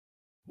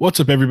What's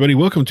up, everybody?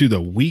 Welcome to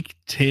the Week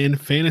 10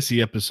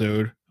 fantasy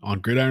episode on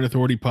Gridiron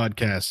Authority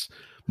Podcasts.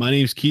 My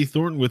name is Keith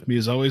Thornton. With me,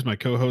 as always, my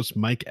co-host,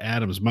 Mike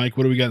Adams. Mike,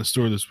 what do we got in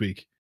store this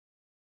week?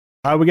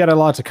 We got a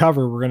lot to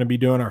cover. We're going to be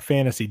doing our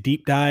fantasy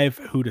deep dive,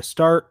 who to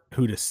start,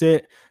 who to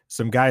sit,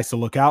 some guys to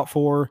look out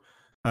for,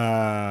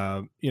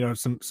 some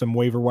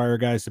waiver wire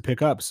guys to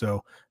pick up.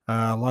 So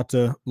a lot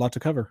to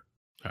cover.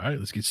 All right,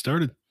 let's get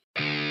started.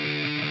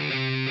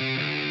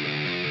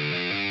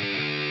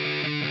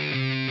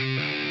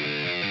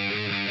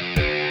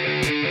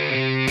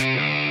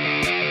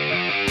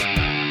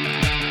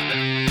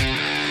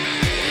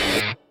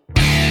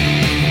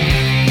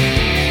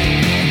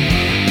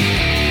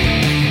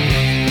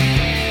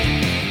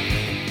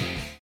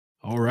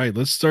 All right,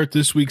 let's start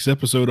this week's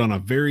episode on a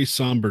very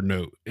somber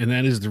note, and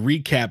that is the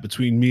recap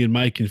between me and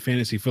Mike in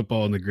fantasy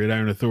football in the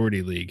Gridiron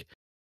Authority League.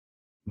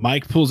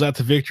 Mike pulls out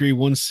the victory,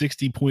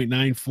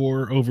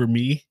 160.94 over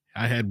me.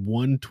 I had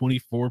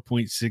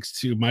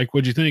 124.62. Mike,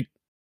 what'd you think?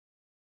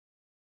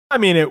 I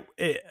mean,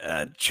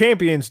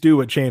 champions do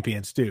what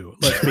champions do.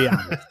 Let's be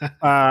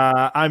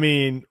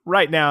honest.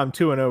 Right now I'm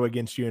 2-0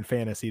 against you in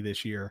fantasy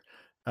this year.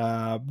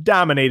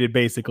 Dominated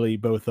basically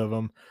both of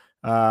them.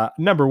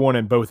 Number one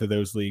in both of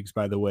those leagues,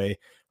 by the way.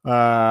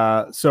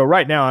 So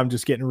right now I'm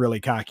just getting really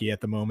cocky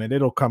at the moment.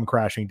 It'll come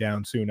crashing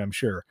down soon, I'm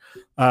sure.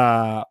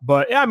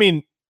 But I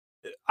mean,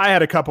 I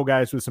had a couple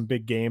guys with some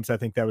big games. I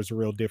think that was a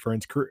real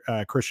difference.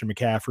 Christian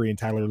McCaffrey and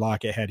Tyler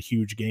Lockett had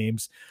huge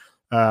games.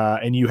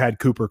 And you had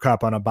Cooper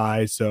Kupp on a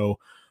bye. So,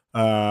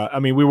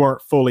 we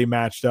weren't fully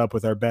matched up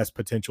with our best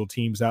potential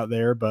teams out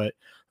there, but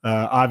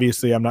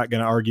obviously I'm not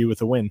going to argue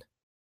with a win.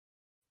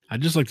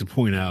 I'd just like to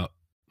point out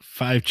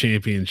 5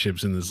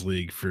 championships in this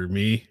league for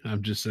me.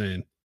 I'm just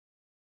saying.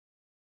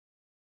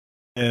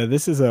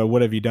 This is a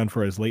what have you done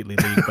for us lately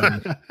league,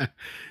 buddy.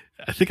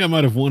 I think I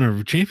might have won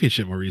a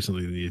championship more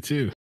recently than you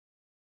too.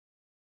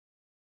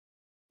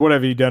 What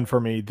have you done for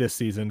me this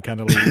season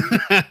kind of league?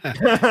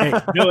 Hey,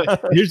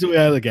 here's the way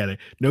I look at it.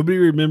 Nobody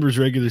remembers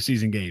regular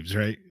season games,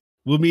 right?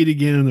 We'll meet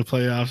again in the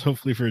playoffs,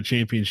 hopefully for a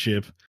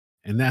championship,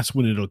 and that's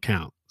when it'll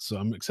count. So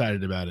I'm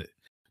excited about it.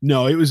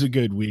 No, it was a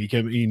good week.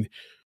 I mean,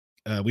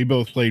 we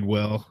both played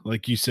well.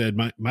 Like you said,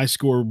 my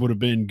score would have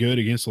been good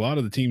against a lot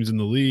of the teams in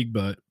the league,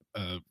 but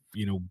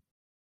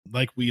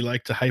like we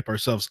like to hype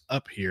ourselves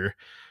up here.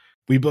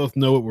 We both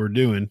know what we're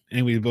doing,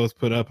 and we both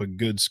put up a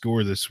good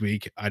score this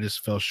week. I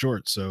just fell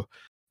short. So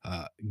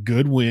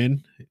good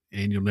win,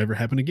 and you'll never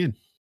happen again.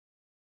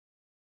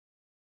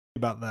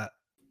 About that.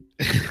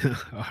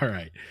 All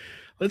right.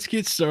 Let's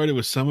get started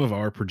with some of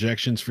our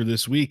projections for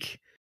this week.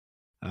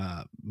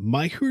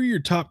 Mike, who are your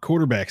top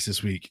quarterbacks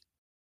this week?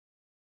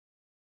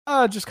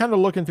 Just kind of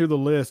looking through the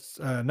lists.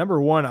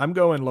 Number one, I'm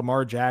going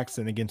Lamar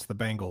Jackson against the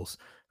Bengals.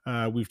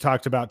 We've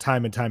talked about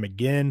time and time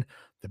again.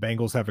 The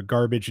Bengals have a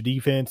garbage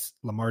defense.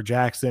 Lamar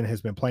Jackson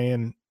has been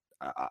playing.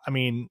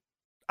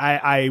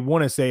 I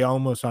want to say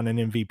almost on an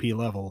MVP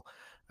level.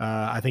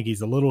 I think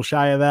he's a little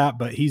shy of that,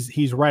 but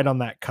he's right on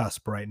that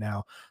cusp right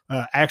now.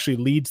 Actually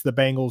leads the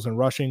Bengals in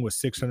rushing with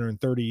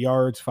 630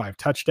 yards, 5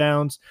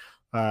 touchdowns.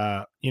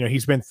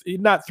 He's been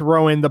not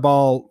throwing the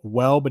ball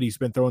well, but he's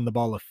been throwing the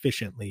ball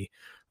efficiently.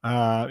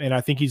 And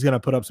I think he's going to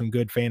put up some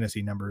good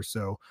fantasy numbers.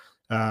 So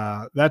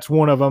that's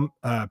one of them.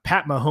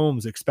 Pat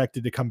Mahomes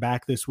expected to come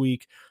back this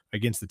week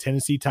against the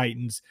Tennessee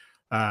Titans.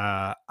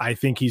 I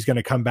think he's going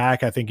to come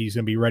back. I think he's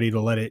going to be ready to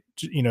let it,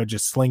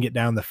 just sling it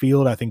down the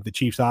field. I think the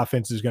Chiefs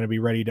offense is going to be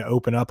ready to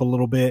open up a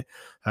little bit.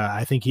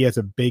 I think he has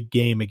a big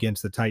game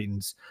against the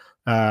Titans.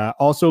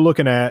 Also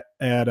looking at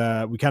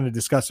we kind of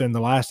discussed it in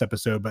the last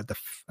episode, but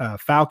the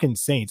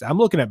Falcons Saints, I'm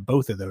looking at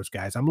both of those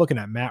guys. I'm looking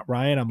at Matt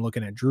Ryan. I'm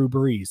looking at Drew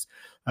Brees.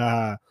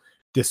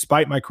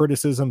 Despite my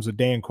criticisms of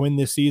Dan Quinn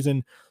this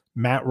season,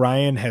 Matt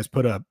Ryan has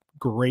put up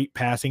great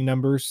passing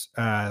numbers,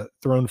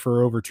 thrown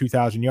for over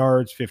 2,000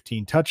 yards,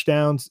 15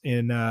 touchdowns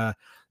in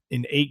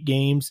 8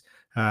 games.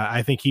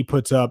 I think he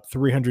puts up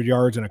 300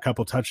 yards and a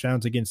couple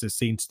touchdowns against the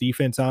Saints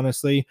defense,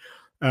 honestly.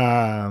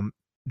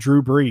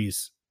 Drew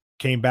Brees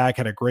came back,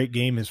 had a great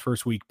game his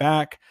first week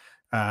back.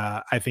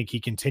 I think he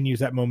continues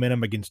that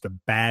momentum against a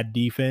bad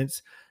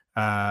defense.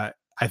 I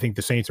think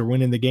the Saints are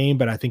winning the game,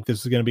 but I think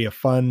this is going to be a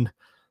fun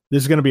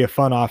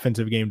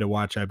offensive game to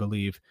watch, I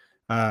believe.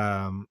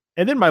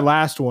 And then my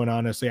last one,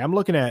 honestly, I'm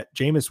looking at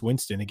Jameis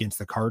Winston against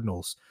the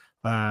Cardinals.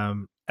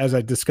 As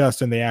I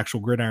discussed in the actual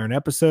Gridiron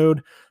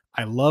episode,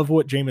 I love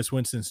what Jameis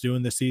Winston's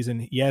doing this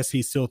season. Yes,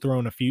 he's still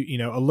throwing a few,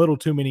 a little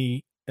too much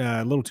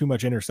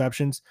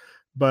interceptions,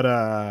 but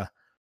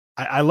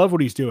I love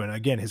what he's doing.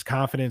 Again, his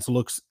confidence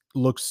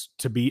looks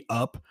to be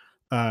up.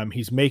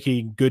 He's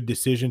making good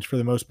decisions for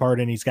the most part,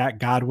 and he's got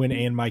Godwin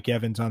and Mike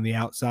Evans on the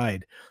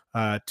outside,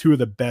 2 of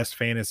the best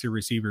fantasy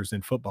receivers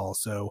in football.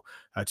 So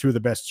 2 of the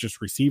best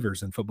just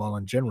receivers in football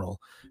in general.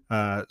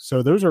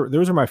 So those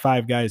are my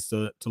 5 guys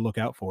to look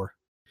out for.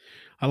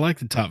 I like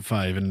the top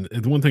 5, and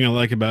the one thing I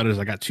like about it is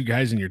I got 2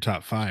 guys in your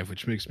top 5,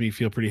 which makes me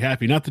feel pretty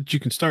happy. Not that you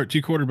can start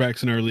 2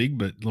 quarterbacks in our league,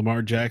 but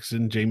Lamar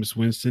Jackson, Jameis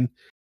Winston,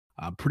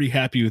 I'm pretty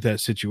happy with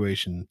that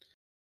situation.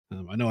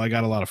 I know I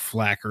got a lot of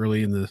flack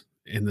early in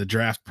in the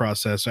draft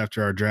process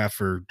after our draft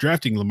for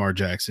drafting Lamar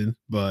Jackson,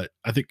 but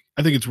I think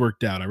it's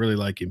worked out. I really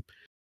like him.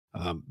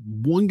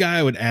 One guy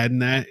I would add in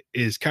that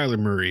is Kyler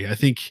Murray. I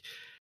think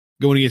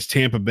going against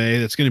Tampa Bay,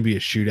 that's going to be a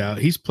shootout.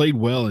 He's played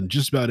well in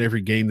just about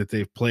every game that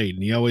they've played,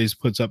 and he always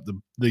puts up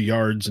the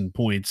yards and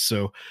points.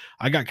 So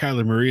I got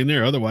Kyler Murray in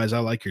there. Otherwise, I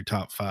like your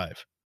top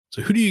 5.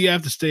 So who do you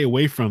have to stay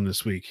away from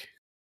this week?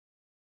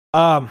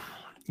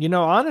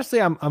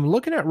 Honestly, I'm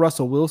looking at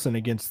Russell Wilson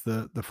against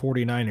the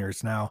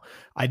 49ers. Now,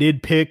 I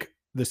did pick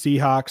the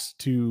Seahawks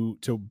to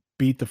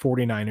beat the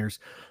 49ers,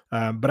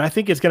 but I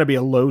think it's going to be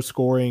a low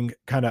scoring,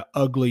 kind of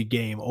ugly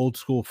game, old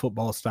school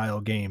football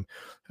style game.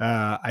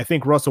 I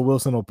think Russell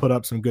Wilson will put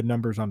up some good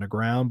numbers on the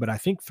ground, but I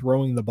think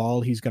throwing the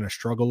ball, he's going to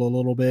struggle a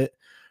little bit.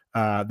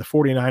 The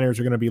 49ers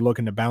are going to be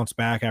looking to bounce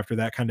back after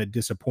that kind of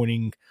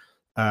disappointing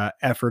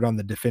effort on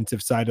the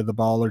defensive side of the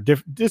ball, or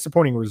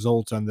disappointing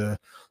results on the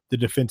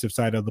defensive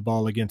side of the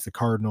ball against the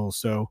Cardinals.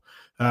 So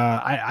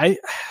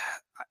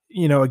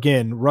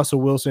again,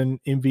 Russell Wilson,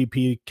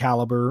 MVP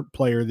caliber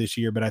player this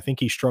year, but I think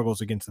he struggles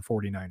against the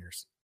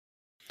 49ers.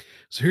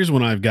 So here's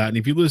one I've got. And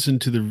if you listen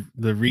to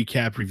the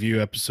recap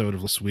review episode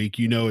of last week,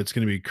 it's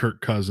going to be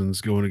Kirk Cousins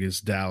going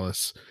against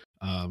Dallas.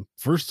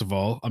 First of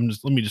all,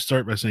 let me just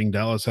start by saying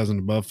Dallas has an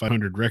above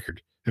 500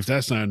 record. If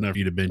that's not enough for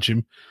you to bench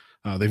him,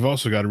 they've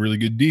also got a really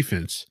good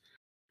defense.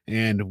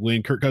 And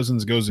when Kirk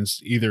Cousins goes in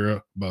either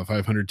a above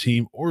 500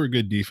 team or a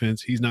good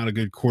defense, he's not a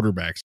good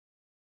quarterback.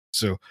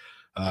 So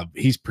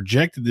he's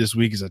projected this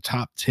week as a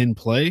top 10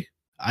 play.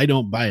 I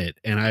don't buy it,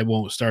 and I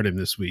won't start him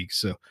this week.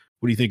 So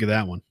what do you think of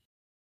that one?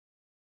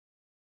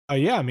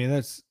 Yeah, I mean,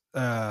 that's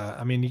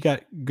you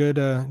got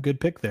good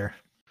pick there.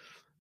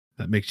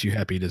 That makes you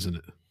happy, doesn't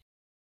it?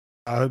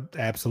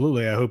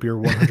 Absolutely. I hope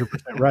you're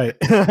 100% right.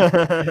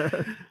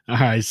 All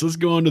right, so let's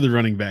go on to the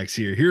running backs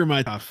here. Here are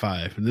my top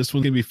 5, and this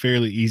one's going to be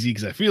fairly easy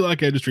because I feel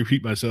like I just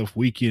repeat myself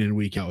week in and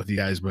week out with you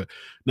guys. But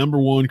number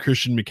 1,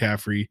 Christian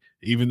McCaffrey,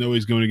 even though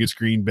he's going against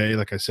Green Bay,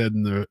 like I said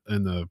in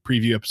the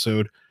preview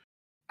episode,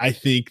 I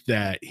think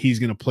that he's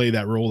going to play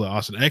that role that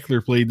Austin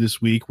Eckler played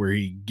this week, where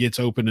he gets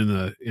open in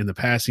the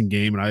passing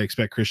game, and I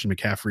expect Christian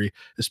McCaffrey,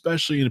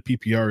 especially in a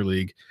PPR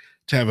league,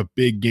 to have a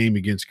big game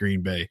against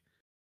Green Bay.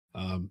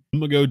 I'm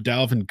going to go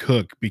Dalvin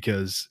Cook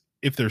because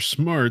if they're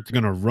smart,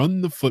 they're going to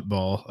run the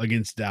football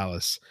against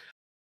Dallas.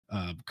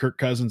 Kirk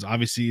Cousins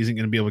obviously isn't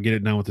going to be able to get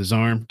it done with his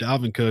arm.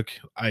 Dalvin Cook,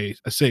 I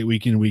say it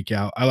week in, week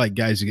out. I like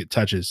guys who get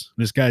touches.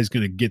 This guy's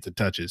going to get the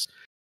touches.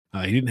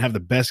 He didn't have the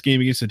best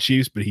game against the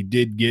Chiefs, but he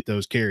did get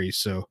those carries.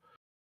 So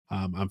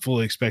I'm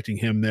fully expecting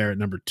him there at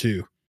number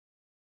 2.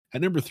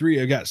 At number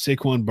 3, I got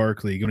Saquon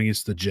Barkley going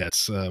against the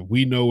Jets.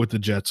 We know what the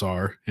Jets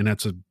are, and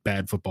that's a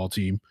bad football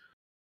team.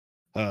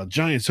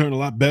 Giants aren't a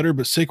lot better,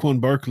 but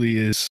Saquon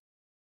Barkley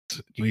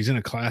he's in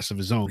a class of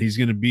his own. He's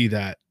going to be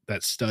that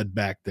stud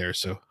back there.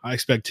 So I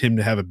expect him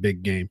to have a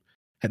big game.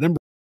 At number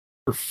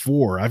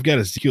 4, I've got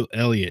Ezekiel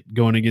Elliott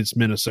going against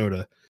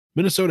Minnesota.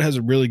 Minnesota has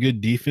a really good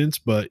defense,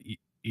 but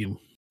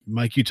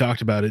Mike, you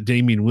talked about it.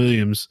 Damian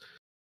Williams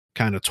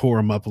kind of tore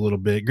him up a little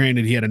bit.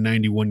 Granted, he had a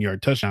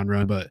 91-yard touchdown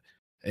run, but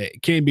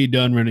it can't be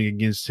done running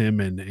against him.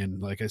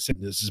 And like I said,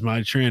 this is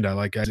my trend. I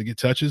like guys that get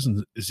touches,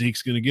 and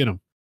Zeke's going to get them.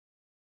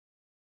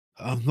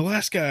 The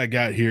last guy I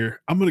got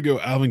here, I'm going to go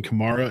Alvin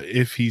Kamara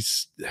if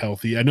he's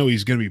healthy. I know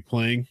he's going to be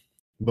playing,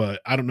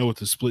 but I don't know what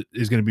the split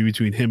is going to be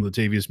between him and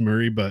Latavius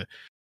Murray. But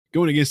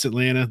going against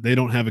Atlanta, they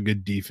don't have a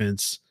good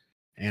defense,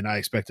 and I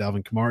expect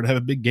Alvin Kamara to have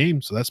a big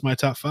game. So that's my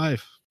top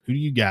 5. Who do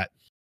you got?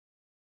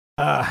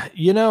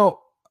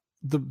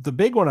 The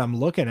big one I'm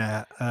looking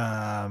at,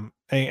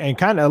 and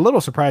kind of a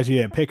little surprised you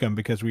didn't pick him,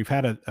 because we've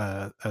had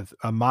a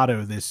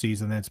motto this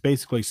season that's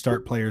basically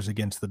start players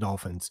against the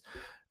Dolphins.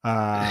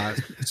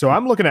 So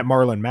I'm looking at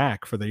Marlon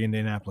Mack for the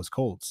Indianapolis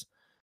Colts.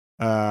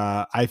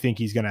 I think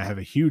he's going to have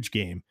a huge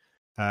game.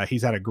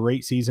 He's had a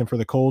great season for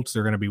the Colts.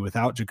 They're going to be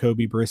without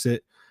Jacoby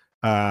Brissett.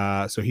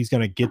 So he's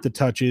going to get the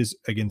touches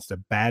against a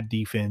bad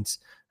defense.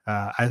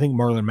 I think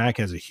Marlon Mack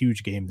has a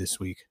huge game this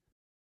week.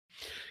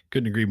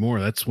 Couldn't agree more.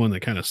 That's one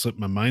that kind of slipped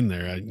my mind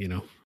there.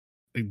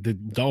 The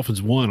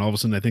Dolphins won. All of a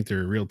sudden, I think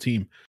they're a real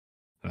team.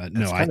 I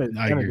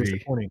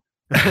agree.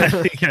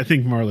 I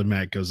think Marlon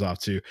Mack goes off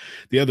too.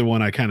 The other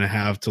one I kind of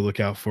have to look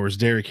out for is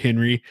Derrick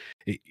Henry.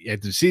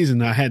 At the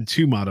season, I had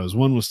 2 mottos.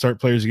 One was start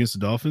players against the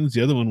Dolphins.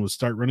 The other one was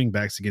start running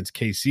backs against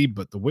KC.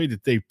 But the way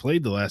that they've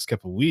played the last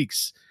couple of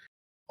weeks,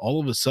 all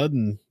of a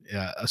sudden,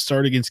 a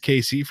start against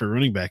KC for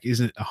running back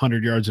isn't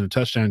 100 yards and a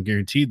touchdown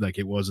guaranteed like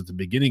it was at the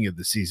beginning of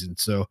the season.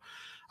 So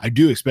I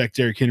do expect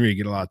Derrick Henry to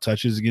get a lot of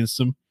touches against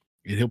them,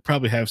 and he'll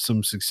probably have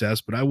some success,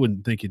 but I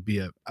wouldn't think it'd be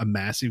a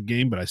massive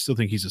game, but I still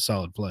think he's a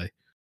solid play.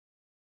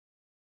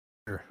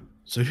 Sure.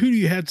 So who do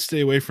you have to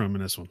stay away from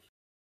in this one?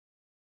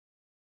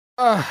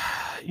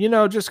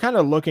 Just kind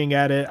of looking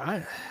at it,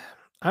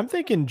 I'm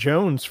thinking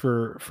Jones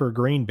for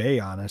Green Bay,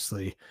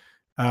 honestly.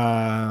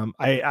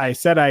 I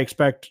said I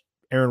expect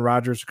Aaron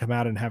Rodgers to come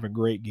out and have a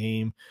great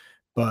game,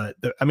 but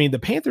the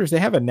Panthers, they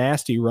have a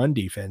nasty run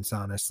defense,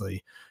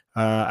 honestly.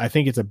 I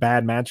think it's a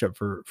bad matchup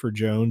for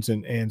Jones,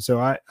 and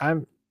so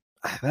I'm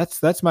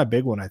that's my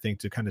big one, I think,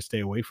 to kind of stay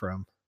away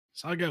from.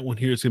 So I got one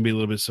here. It's going to be a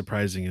little bit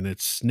surprising, and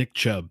it's Nick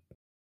Chubb.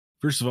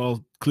 First of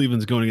all,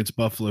 Cleveland's going against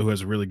Buffalo, who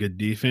has a really good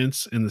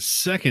defense. And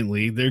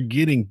secondly, they're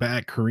getting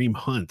back Kareem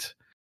Hunt.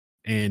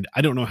 And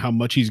I don't know how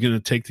much he's going to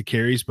take the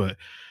carries, but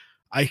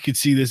I could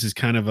see this as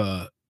kind of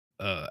a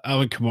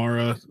Alvin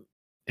Kamara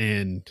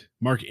and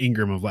Mark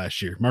Ingram of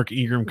last year. Mark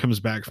Ingram comes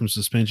back from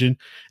suspension,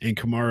 and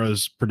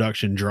Kamara's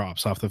production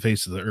drops off the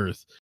face of the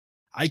earth.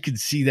 I could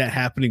see that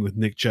happening with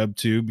Nick Chubb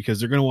too, because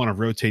they're going to want to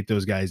rotate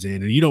those guys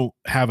in, and you don't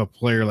have a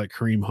player like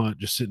Kareem Hunt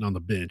just sitting on the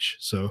bench.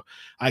 So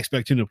I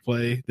expect him to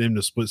play, them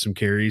to split some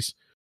carries.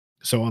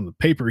 So on the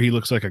paper, he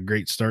looks like a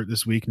great start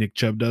this week. Nick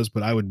Chubb does,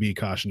 but I would be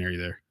cautionary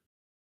there.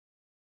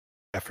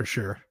 Yeah, for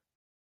sure.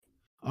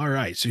 All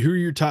right. So who are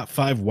your top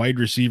 5 wide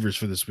receivers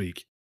for this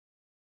week?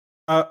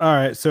 All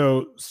right.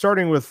 So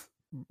starting with,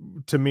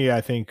 to me,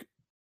 I think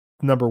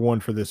number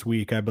 1 for this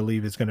week, I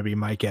believe, is going to be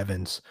Mike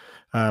Evans.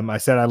 I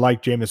said I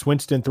like Jameis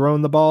Winston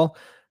throwing the ball.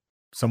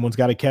 Someone's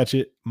got to catch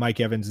it. Mike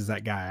Evans is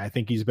that guy. I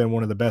think he's been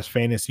one of the best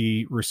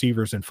fantasy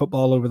receivers in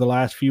football over the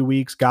last few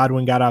weeks.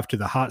 Godwin got off to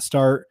the hot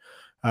start,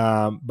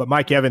 but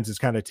Mike Evans has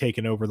kind of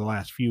taken over the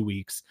last few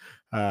weeks.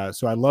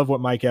 So I love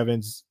what Mike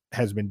Evans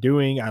has been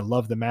doing. I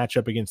love the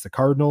matchup against the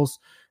Cardinals.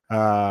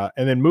 And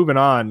then moving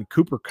on,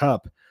 Cooper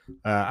Kupp.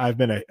 I've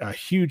been a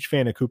huge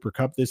fan of Cooper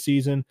Kupp this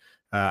season.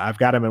 I've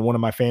got him in one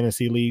of my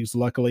fantasy leagues,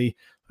 luckily.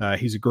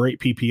 He's a great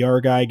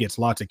PPR guy, gets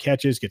lots of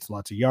catches, gets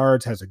lots of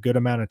yards, has a good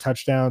amount of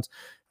touchdowns.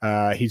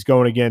 He's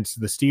going against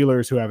the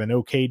Steelers, who have an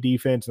okay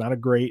defense, not a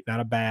great, not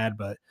a bad,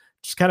 but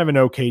just kind of an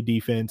okay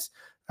defense.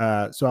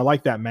 So I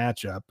like that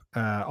matchup.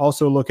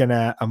 Also looking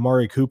at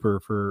Amari Cooper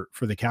for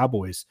the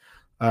Cowboys.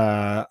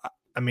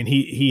 I mean,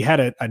 he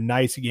had a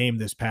nice game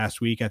this past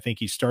week. I think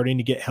he's starting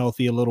to get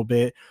healthy a little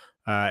bit,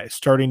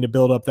 starting to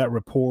build up that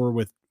rapport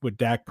with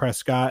Dak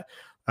Prescott.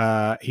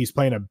 He's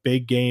playing a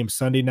big game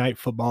Sunday Night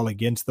Football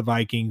against the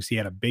Vikings. He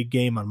had a big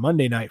game on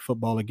Monday Night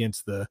Football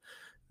against the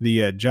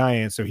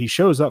Giants. So he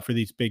shows up for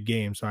these big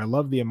games. So I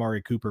love the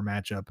Amari Cooper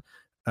matchup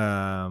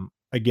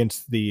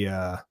against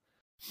the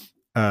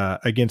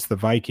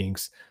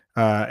Vikings.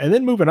 And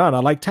then moving on, I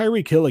like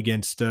Tyreek Hill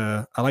against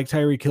the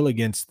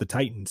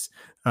Titans.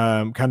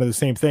 Kind of the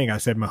same thing. I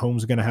said Mahomes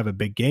is going to have a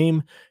big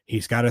game.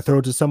 He's got to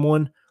throw to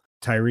someone.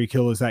 Tyreek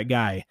Hill is that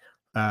guy.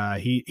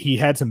 He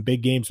had some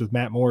big games with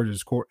Matt Moore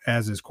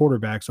as his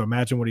quarterback. So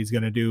imagine what he's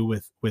going to do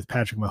with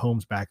Patrick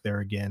Mahomes back there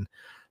again.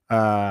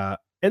 And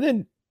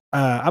then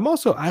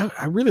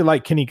I really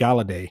like Kenny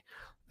Golladay.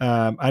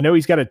 I know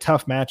he's got a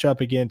tough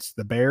matchup against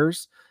the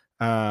Bears,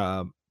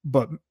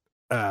 but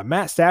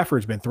Matt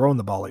Stafford's been throwing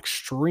the ball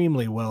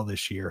extremely well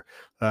this year.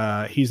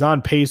 He's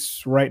on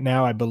pace right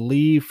now, I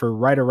believe, for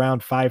right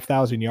around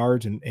 5,000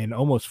 yards and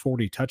almost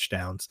 40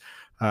 touchdowns.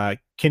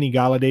 Kenny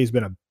Galladay's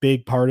been a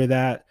big part of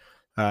that.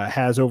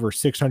 Has over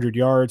 600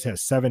 yards,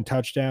 has 7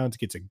 touchdowns,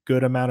 gets a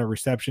good amount of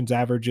receptions,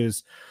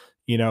 averages,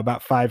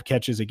 about 5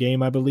 catches a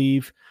game, I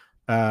believe.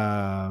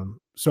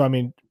 So, I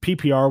mean,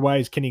 PPR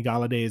wise, Kenny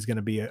Golladay is going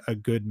to be a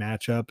good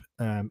matchup,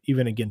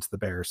 even against the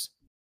Bears.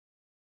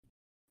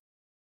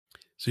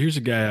 So here's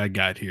a guy I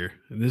got here.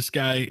 And this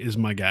guy is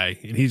my guy,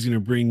 and he's going to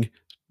bring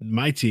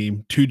my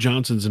team 2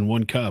 Johnsons and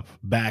 1 Kupp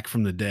back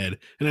from the dead.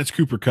 And that's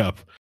Cooper Kupp.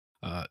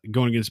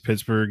 Going against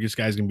Pittsburgh, this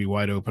guy's going to be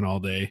wide open all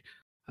day.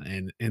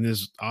 And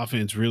this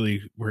offense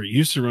really, where it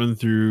used to run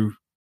through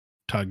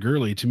Todd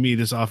Gurley, to me,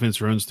 this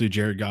offense runs through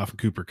Jared Goff and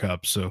Cooper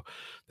Kupp. So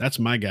that's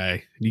my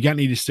guy. You got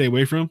any to stay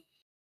away from?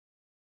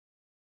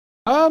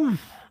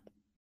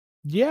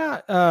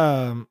 Yeah.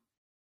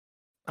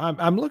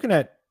 I'm looking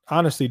at,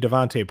 honestly,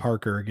 Devontae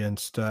Parker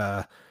against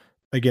the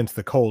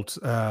Colts.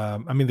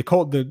 I mean,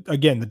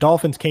 the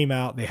Dolphins came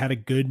out, they had a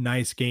good,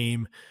 nice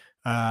game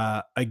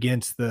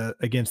against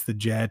the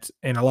Jets,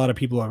 and a lot of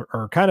people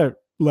are kind of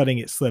letting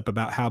it slip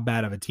about how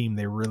bad of a team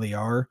they really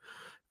are.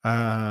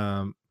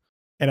 And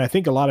I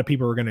think a lot of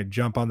people are going to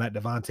jump on that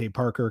Devontae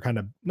Parker kind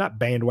of, not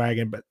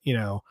bandwagon, but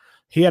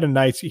he's had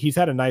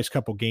a nice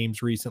couple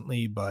games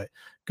recently, but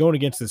going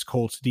against this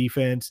Colts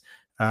defense,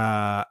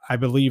 I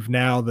believe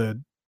now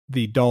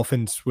the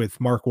Dolphins, with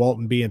Mark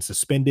Walton being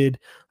suspended,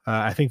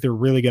 I think they're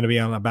really going to be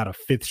on about a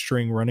 5th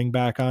string running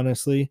back,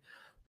 honestly.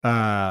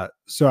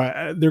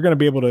 So they're going to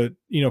be able to,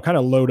 kind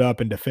of load up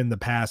and defend the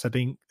pass. I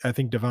think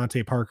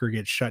Devontae Parker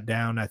gets shut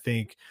down. I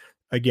think,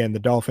 again, the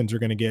Dolphins are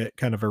going to get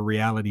kind of a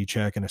reality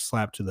check and a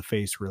slap to the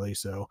face, really.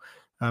 So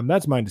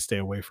that's mine to stay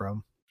away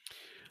from.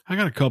 I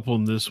got a couple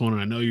in this one.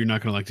 I know you're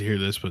not going to like to hear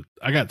this, but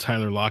I got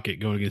Tyler Lockett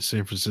going against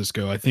San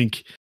Francisco. I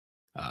think,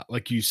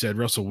 like you said,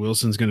 Russell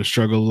Wilson's going to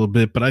struggle a little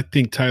bit, but I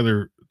think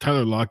Tyler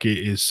Lockett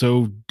is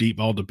so deep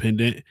ball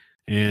dependent,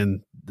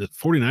 and the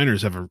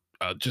 49ers have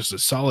just a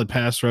solid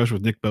pass rush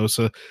with Nick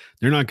Bosa.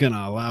 They're not going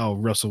to allow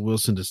Russell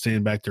Wilson to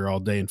stand back there all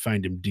day and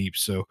find him deep.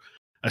 So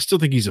I still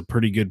think he's a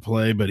pretty good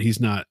play, but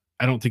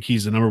I don't think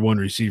he's the number 1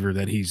 receiver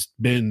that he's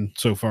been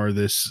so far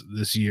this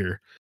year.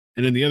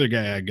 And then the other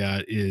guy I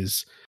got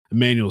is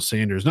Emmanuel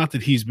Sanders. Not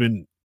that he's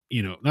been,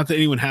 not that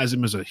anyone has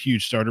him as a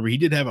huge starter, but he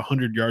did have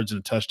 100 yards and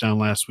a touchdown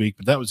last week,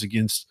 but that was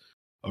against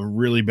a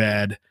really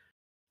bad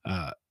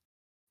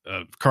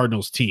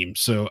Cardinals team.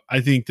 So I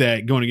think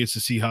that going against the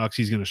Seahawks,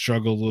 he's going to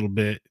struggle a little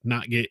bit,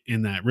 not get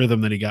in that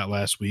rhythm that he got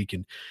last week.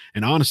 And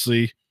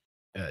honestly,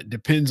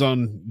 depends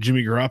on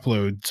Jimmy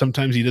Garoppolo.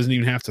 Sometimes he doesn't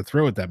even have to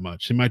throw it that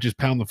much. He might just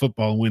pound the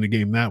football and win a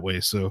game that way.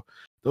 So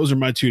those are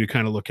my two to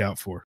kind of look out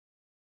for.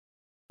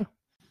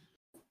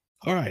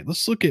 All right,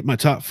 let's look at my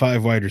top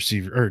 5 wide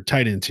receiver or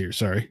tight ends here.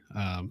 Sorry.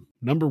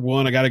 Number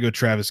 1, I got to go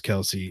Travis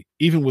Kelce.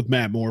 Even with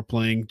Matt Moore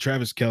playing,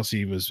 Travis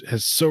Kelce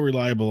has so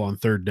reliable on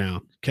third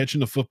down, catching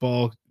the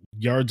football,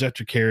 yards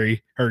after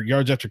carry or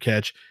yards after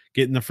catch,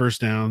 getting the first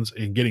downs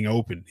and getting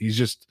open.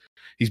 He's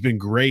been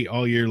great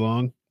all year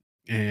long,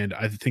 and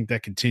I think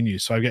that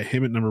continues. So I got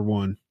him at number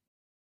 1.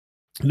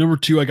 Number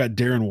 2, I got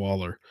Darren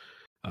Waller.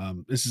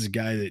 This is a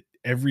guy that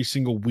every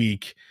single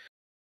week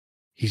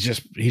he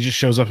just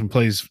shows up and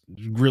plays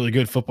really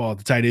good football at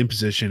the tight end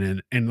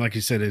position. And like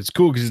you said, it's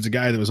cool because it's a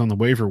guy that was on the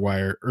waiver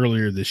wire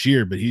earlier this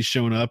year, but he's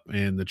shown up,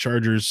 and the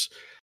Chargers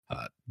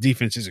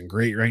defense isn't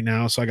great right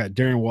now. So I got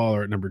Darren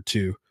Waller at number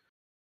 2.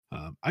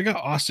 I got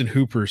Austin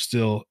Hooper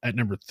still at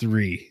number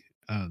 3.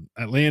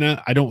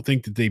 Atlanta, I don't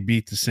think that they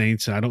beat the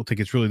Saints, and I don't think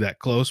it's really that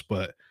close,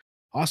 but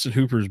Austin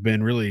Hooper's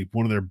been really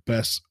one of their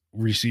best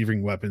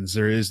receiving weapons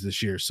there is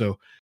this year. So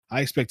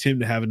I expect him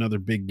to have another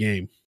big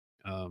game.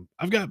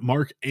 I've got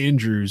Mark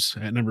Andrews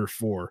at number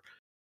 4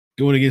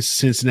 going against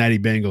the Cincinnati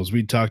Bengals.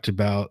 We talked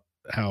about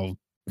how,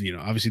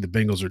 obviously the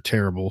Bengals are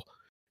terrible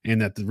and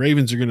that the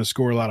Ravens are going to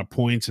score a lot of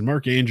points. And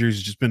Mark Andrews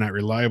has just been that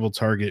reliable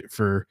target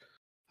for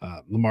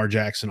Lamar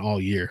Jackson all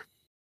year.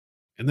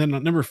 And then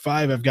at number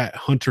 5, I've got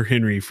Hunter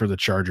Henry for the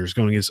Chargers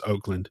going against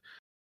Oakland.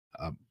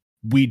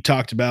 We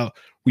talked about,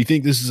 we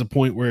think this is a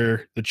point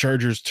where the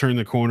Chargers turn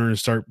the corner and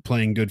start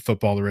playing good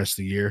football the rest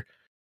of the year.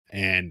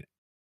 And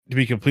to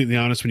be completely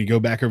honest, when you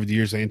go back over the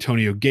years,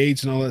 Antonio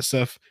Gates and all that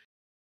stuff,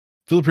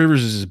 Phillip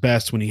Rivers is his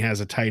best when he has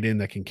a tight end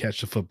that can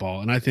catch the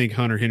football. And I think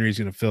Hunter Henry is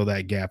going to fill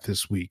that gap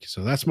this week.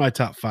 So that's my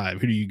top 5.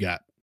 Who do you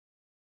got?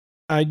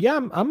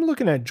 I'm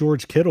looking at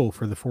George Kittle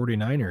for the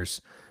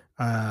 49ers.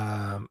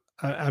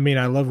 I mean,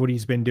 I love what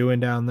he's been doing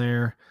down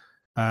there.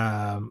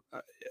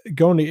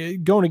 Going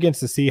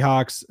against the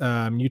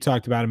Seahawks, you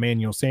talked about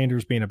Emmanuel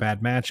Sanders being a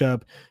bad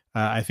matchup.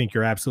 I think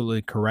you're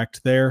absolutely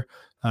correct there.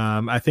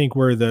 I think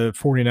where the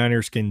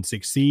 49ers can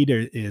succeed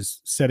is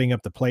setting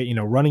up the play,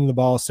 running the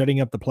ball, setting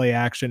up the play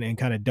action, and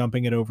kind of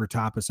dumping it over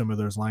top of some of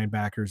those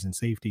linebackers and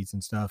safeties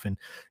and stuff. And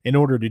in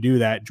order to do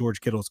that, George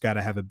Kittle's got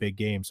to have a big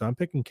game. So I'm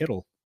picking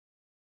Kittle.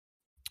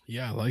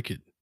 Yeah, I like it.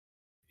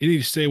 You need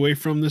to stay away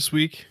from this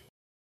week?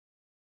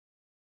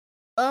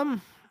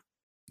 I'm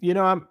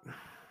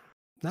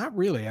not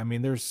really. I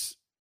mean,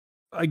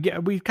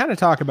 we kind of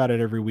talk about it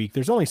every week.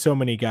 There's only so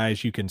many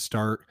guys you can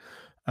start.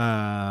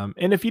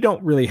 And if you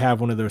don't really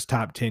have one of those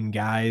top 10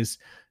 guys,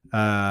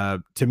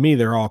 to me,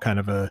 they're all kind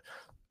of a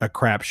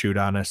crapshoot,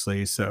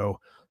 honestly. So,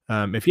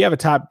 if you have a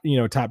top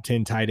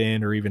 10 tight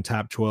end or even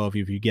top 12,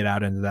 if you get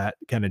out into that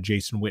kind of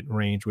Jason Witten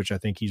range, which I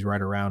think he's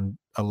right around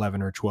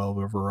 11 or 12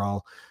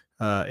 overall,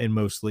 in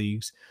most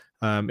leagues.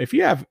 If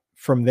you have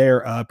from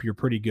there up, you're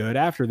pretty good.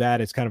 After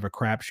that, it's kind of a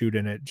crapshoot,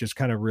 and it just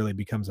kind of really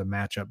becomes a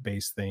matchup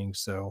based thing.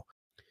 So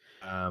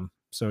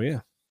yeah.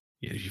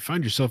 Yeah, if you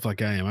find yourself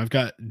like I am, I've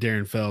got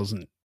Darren Fells,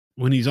 and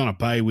when he's on a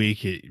bye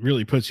week, it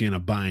really puts you in a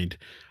bind.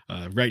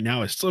 Right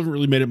now, I still haven't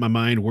really made up my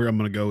mind where I'm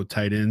going to go with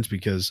tight ends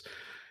because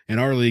in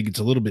our league, it's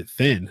a little bit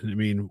thin. I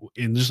mean,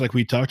 and just like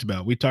we talked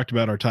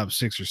about our top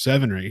 6 or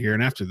 7 right here.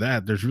 And after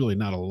that, there's really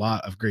not a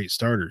lot of great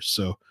starters.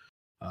 So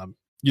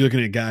you're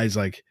looking at guys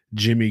like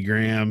Jimmy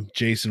Graham,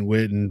 Jason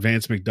Witten,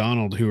 Vance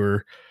McDonald, who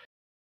are,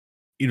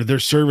 they're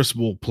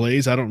serviceable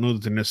plays. I don't know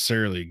that they're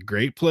necessarily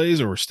great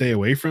plays or stay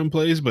away from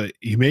plays, but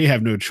you may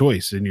have no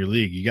choice in your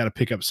league. You got to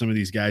pick up some of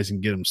these guys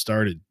and get them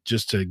started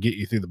just to get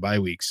you through the bye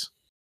weeks.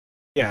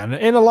 Yeah,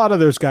 and a lot of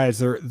those guys,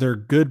 they're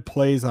good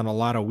plays on a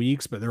lot of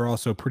weeks, but they're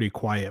also pretty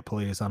quiet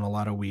plays on a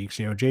lot of weeks.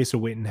 Jason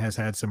Witten has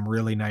had some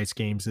really nice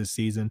games this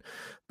season,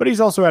 but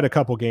he's also had a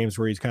couple games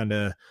where he's kind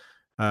of,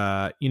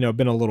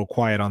 been a little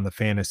quiet on the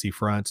fantasy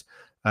front.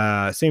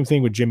 Same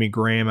thing with Jimmy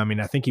Graham. I mean,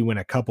 I think he went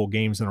a couple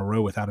games in a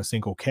row without a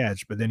single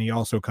catch, but then he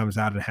also comes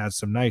out and has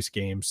some nice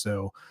games.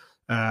 So,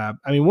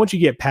 once you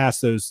get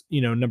past those,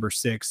 number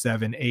 6,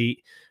 7,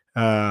 8,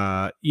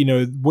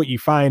 what you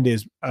find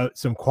is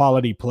some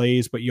quality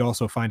plays, but you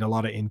also find a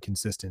lot of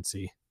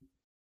inconsistency.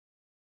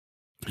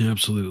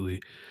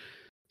 Absolutely.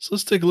 So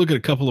let's take a look at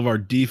a couple of our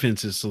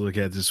defenses to look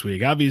at this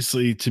week.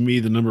 Obviously, to me,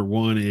 the number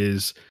 1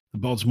 is the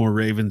Baltimore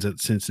Ravens at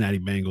Cincinnati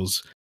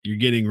Bengals. You're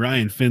getting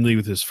Ryan Finley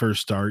with his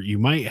first start. You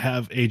might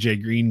have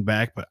AJ Green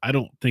back, but I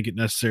don't think it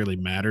necessarily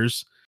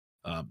matters.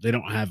 They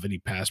don't have any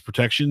pass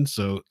protection.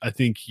 So I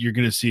think you're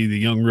going to see the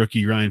young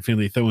rookie Ryan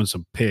Finley throwing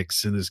some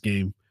picks in this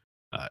game.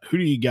 Who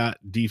do you got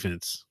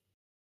defense?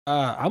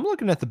 I'm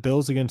looking at the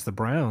Bills against the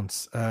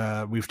Browns.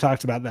 We've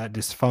talked about that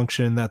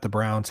dysfunction that the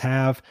Browns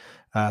have.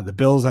 The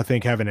Bills, I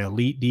think, have an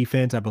elite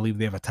defense. I believe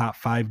they have a top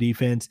 5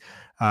 defense.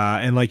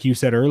 And like you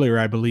said earlier,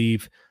 I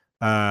believe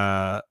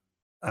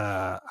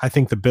I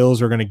think the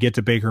Bills are going to get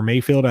to Baker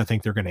Mayfield. I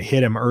think they're going to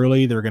hit him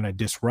early. They're going to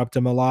disrupt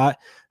him a lot,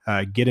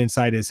 get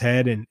inside his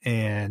head,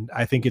 and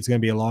I think it's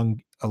going to be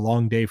a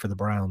long day for the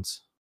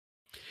Browns.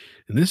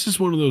 And this is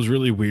one of those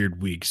really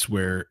weird weeks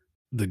where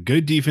the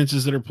good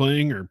defenses that are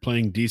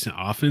playing decent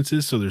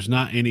offenses. So there's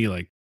not any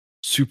like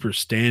super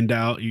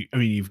standout.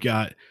 You've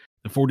got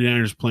the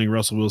 49ers playing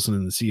Russell Wilson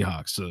and the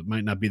Seahawks. So it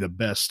might not be the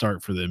best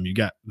start for them. You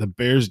got the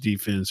Bears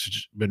defense, which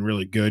has been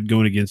really good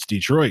going against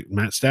Detroit,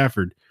 Matt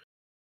Stafford.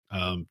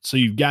 So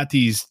you've got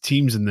these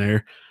teams in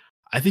there.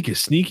 I think a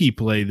sneaky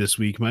play this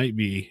week might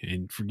be,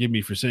 and forgive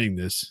me for saying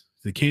this,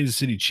 the Kansas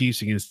City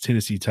Chiefs against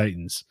Tennessee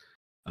Titans.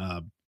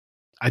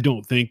 I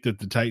don't think that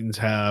the Titans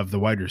have the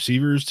wide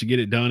receivers to get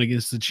it done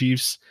against the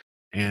Chiefs.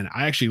 And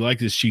I actually like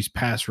this Chiefs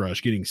pass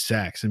rush getting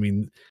sacks. I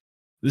mean,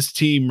 this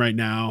team right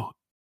now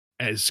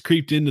has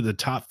creeped into the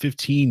top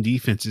 15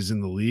 defenses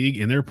in the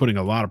league, and they're putting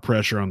a lot of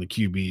pressure on the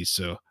QBs.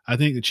 So I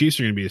think the Chiefs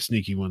are going to be a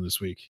sneaky one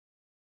this week.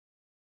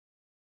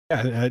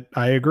 Yeah,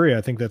 I agree.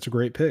 I think that's a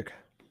great pick.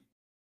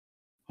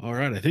 All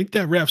right. I think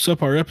that wraps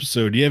up our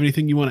episode. Do you have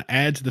anything you want to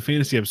add to the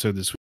fantasy episode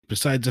this week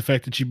besides the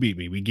fact that you beat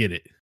me? We get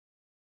it.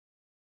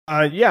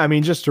 Yeah, I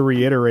mean, just to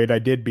reiterate, I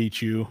did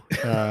beat you.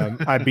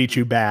 I beat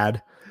you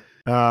bad.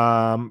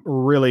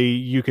 Really,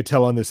 you could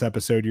tell on this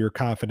episode your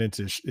confidence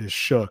is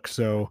shook.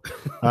 So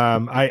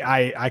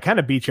I kind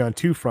of beat you on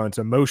two fronts,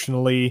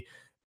 emotionally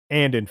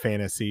and in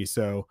fantasy.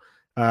 So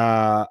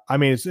I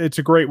mean, it's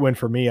a great win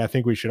for me. I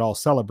think we should all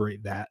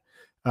celebrate that.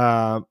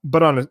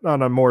 But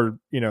on a more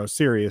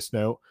serious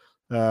note,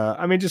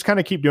 I mean, just kind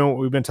of keep doing what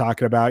we've been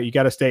talking about. You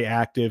got to stay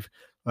active.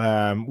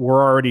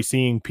 We're already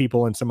seeing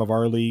people in some of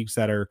our leagues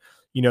that are,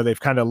 they've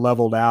kind of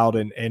leveled out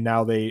and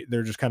now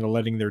they're just kind of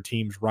letting their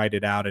teams ride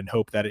it out and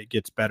hope that it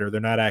gets better. They're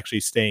not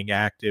actually staying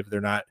active. They're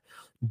not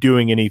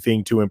doing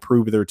anything to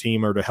improve their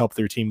team or to help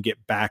their team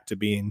get back to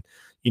being,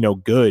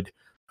 good.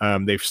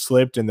 They've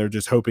slipped and they're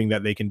just hoping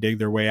that they can dig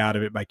their way out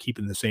of it by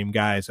keeping the same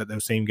guys, that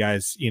those same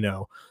guys,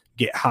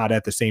 get hot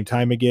at the same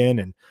time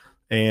again.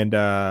 And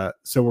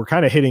so we're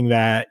kind of hitting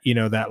that,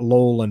 that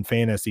lull in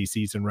fantasy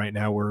season right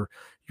now where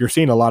you're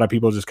seeing a lot of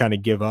people just kind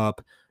of give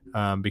up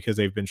because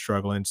they've been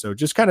struggling. So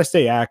just kind of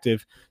stay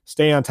active,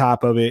 stay on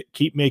top of it,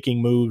 keep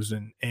making moves.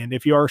 And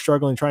if you are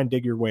struggling, try and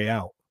dig your way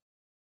out.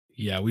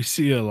 Yeah, we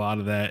see a lot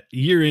of that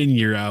year in,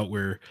 year out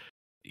where,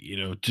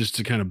 just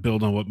to kind of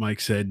build on what Mike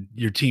said,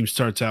 your team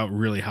starts out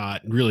really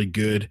hot, really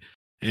good.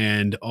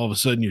 And all of a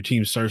sudden your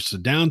team starts to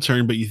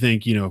downturn, but you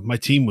think, my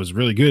team was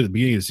really good at the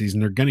beginning of the season.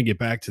 They're going to get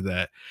back to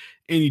that.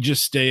 And you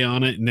just stay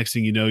on it. And next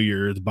thing you know,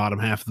 you're at the bottom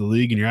half of the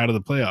league and you're out of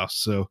the playoffs.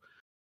 So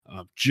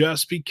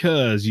just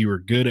because you were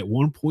good at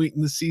one point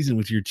in the season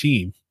with your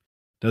team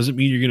doesn't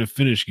mean you're going to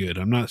finish good.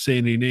 I'm not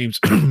saying any names,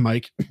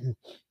 Mike.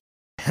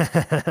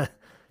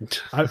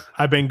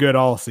 I've been good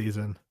all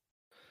season.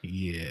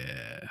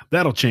 Yeah,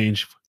 that'll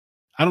change.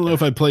 I don't know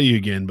if I play you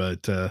again,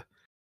 but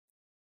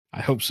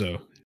I hope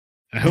so.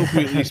 I hope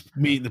we at least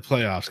meet in the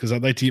playoffs because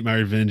I'd like to get my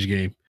revenge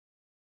game.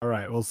 All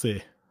right, we'll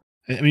see.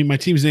 I mean, my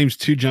team's name's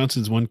 2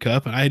 Johnsons, 1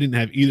 Cup, and I didn't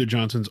have either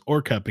Johnsons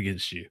or Cup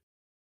against you.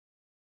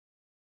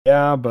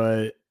 Yeah,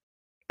 but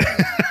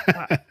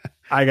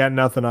I got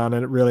nothing on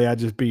it. Really, I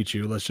just beat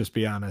you. Let's just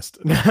be honest.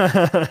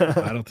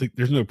 I don't think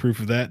there's no proof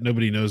of that.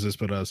 Nobody knows this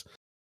but us.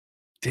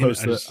 Damn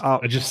it,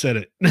 I just said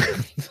it.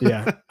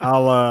 Yeah,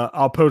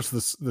 I'll post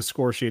the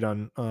score sheet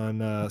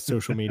on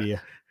social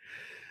media.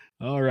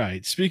 All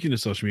right. Speaking of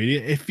social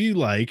media, if you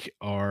like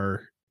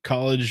our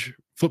college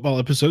football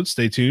episode,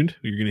 stay tuned.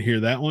 You're going to hear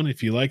that one.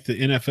 If you like the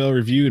NFL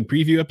review and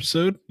preview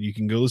episode, you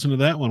can go listen to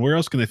that one. Where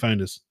else can they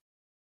find us?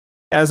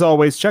 As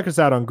always, check us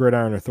out on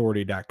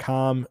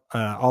gridironauthority.com.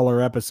 All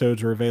our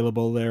episodes are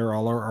available there,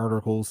 all our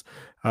articles.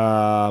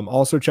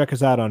 Also, check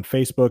us out on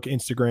Facebook,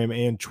 Instagram,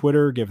 and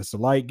Twitter. Give us a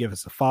like, give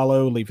us a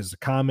follow, leave us a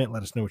comment,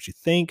 let us know what you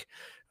think.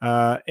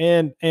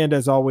 And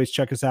as always,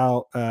 check us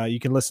out.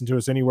 You can listen to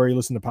us anywhere you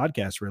listen to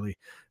podcasts, really.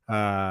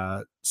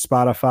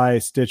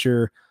 Spotify,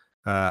 Stitcher,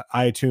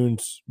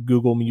 iTunes,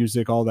 Google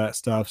Music, all that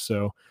stuff.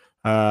 So,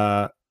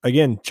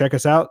 again, check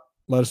us out.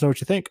 Let us know what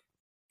you think.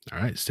 All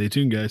right. Stay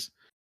tuned, guys.